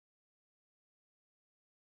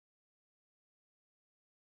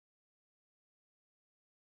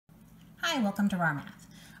Hi, welcome to RAR Math.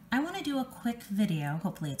 I want to do a quick video,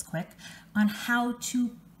 hopefully it's quick, on how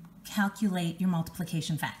to calculate your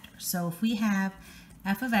multiplication factor. So if we have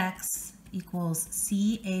f of x equals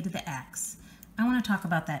ca to the x, I want to talk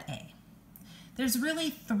about that a. There's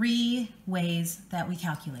really three ways that we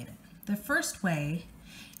calculate it. The first way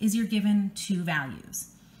is you're given two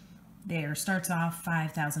values. There starts off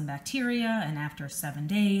 5,000 bacteria, and after 7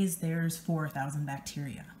 days, there's 4,000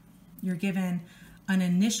 bacteria. You're given an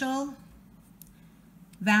initial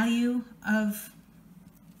value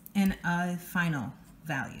and a final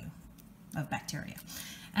value of bacteria.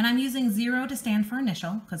 And I'm using 0 to stand for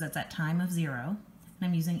initial because it's at time of 0. And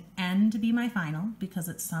I'm using n to be my final because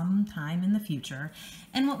it's some time in the future.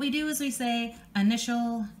 And what we do is we say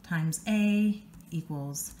initial times a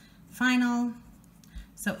equals final.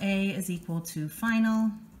 So a is equal to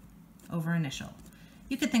final over initial.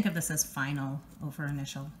 You could think of this as final over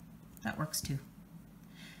initial. That works too.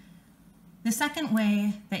 The second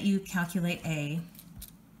way that you calculate a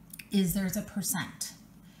is there's a percent.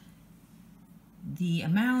 The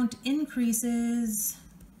amount increases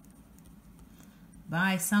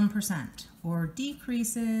by some percent or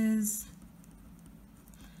decreases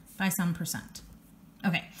by some percent.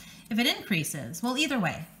 Okay, if it increases, well, either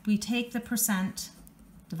way, we take the percent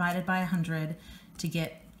divided by 100 to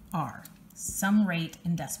get r, some rate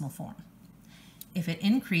in decimal form. If it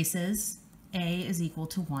increases, a is equal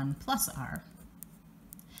to 1 plus r.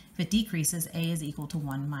 If it decreases, a is equal to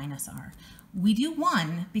 1 minus r. We do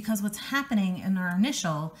 1 because what's happening in our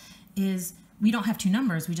initial is we don't have two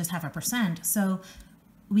numbers, we just have a percent. So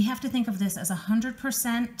we have to think of this as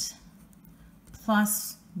 100%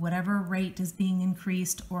 plus whatever rate is being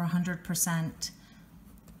increased, or 100%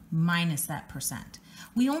 minus that percent.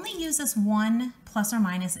 We only use this 1 plus or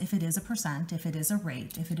minus if it is a percent, if it is a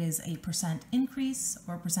rate, if it is a percent increase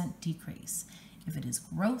or a percent decrease, if it is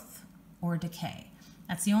growth or decay.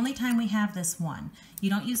 That's the only time we have this 1. You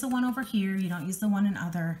don't use the 1 over here, you don't use the 1 in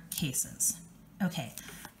other cases. Okay,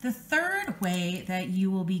 the third way that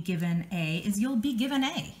you will be given a is you'll be given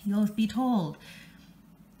a. You'll be told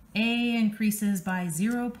a increases by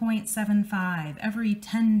 0.75 every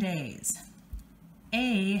 10 days.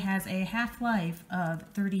 A has a half-life of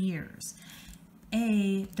 30 years.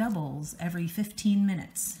 A doubles every 15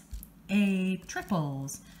 minutes. A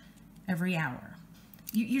triples every hour.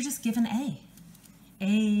 You're just given A.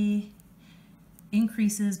 A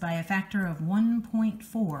increases by a factor of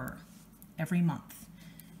 1.4 every month.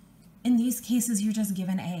 In these cases, you're just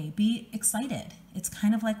given A. Be excited. It's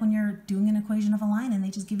kind of like when you're doing an equation of a line and they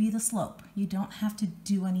just give you the slope. You don't have to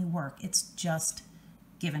do any work. It's just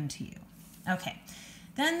given to you. Okay,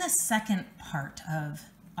 then the second part of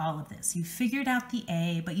all of this, you figured out the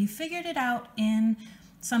A, but you figured it out in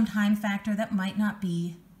some time factor that might not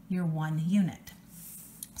be your 1 unit.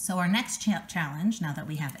 So our next challenge, now that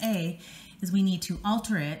we have A, is we need to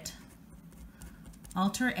alter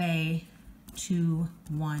A to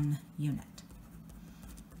 1 unit.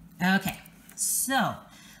 Okay, so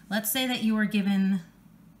let's say that you were given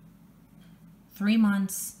 3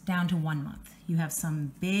 months down to 1 month. You have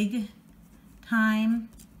some big time,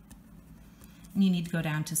 and you need to go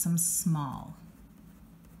down to some small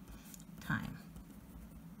time.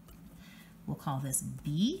 We'll call this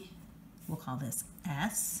B, we'll call this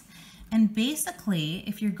S, and basically,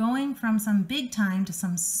 if you're going from some big time to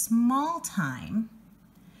some small time,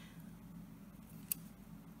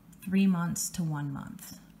 3 months to 1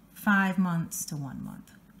 month, 5 months to 1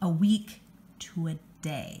 month, a week to a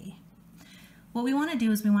day. What we want to do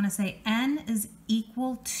is we want to say n is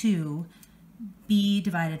equal to b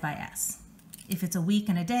divided by s. If it's a week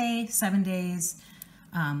and a day, 7 days,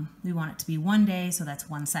 we want it to be 1 day, so that's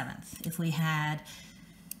 1/7. If we had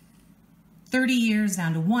 30 years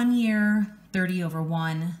down to 1 year, 30 over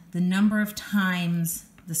 1, the number of times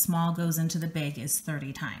the small goes into the big is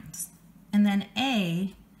 30 times. And then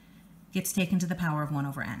a gets taken to the power of 1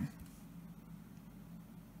 over n.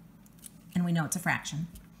 And we know it's a fraction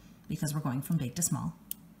because we're going from big to small,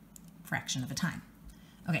 fraction of a time.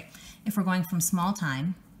 Okay, if we're going from small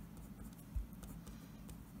time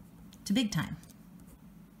to big time,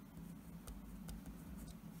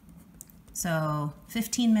 so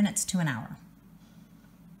 15 minutes to an hour,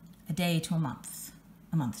 a day to a month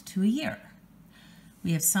to a year.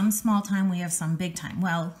 We have some small time, we have some big time.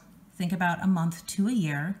 Well, think about a month to a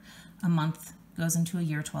year. A month goes into a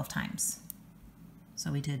year 12 times.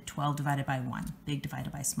 So we did 12 divided by 1, big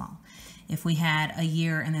divided by small. If we had a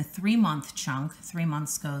year in a 3-month chunk, 3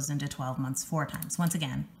 months goes into 12 months 4 times. Once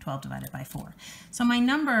again, 12 divided by 4. So my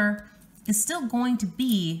number is still going to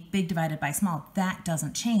be big divided by small. That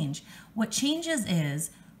doesn't change. What changes is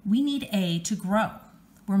we need A to grow.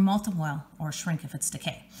 we're well, or shrink if it's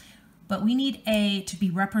decay. But we need A to be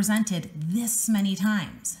represented this many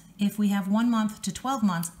times. If we have 1 month to 12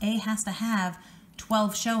 months, A has to have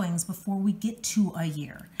 12 showings before we get to a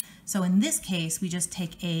year. So in this case, we just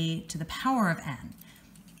take A to the power of n,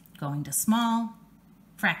 going to small,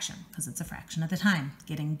 fraction, because it's a fraction at a time.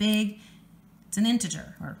 Getting big, it's an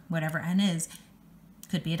integer, or whatever n is,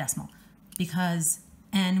 could be a decimal, because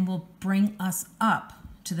n will bring us up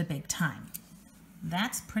to the big time.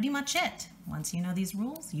 That's pretty much it. Once you know these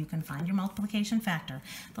rules, you can find your multiplication factor.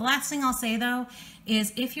 The last thing I'll say, though,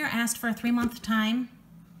 is if you're asked for a 3-month time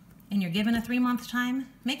and you're given a 3-month time,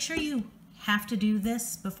 make sure you have to do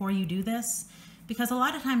this before you do this, because a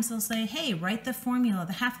lot of times they'll say, hey, write the formula.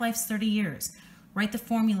 The half-life's 30 years. Write the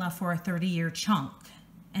formula for a 30-year chunk.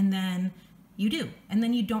 And then you do. And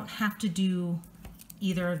then you don't have to do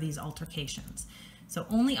either of these altercations. So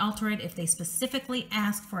only alter it if they specifically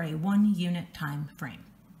ask for a 1-unit time frame.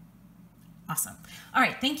 Awesome. All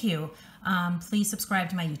right, thank you. Please subscribe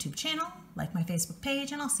to my YouTube channel, like my Facebook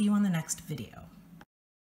page, and I'll see you on the next video.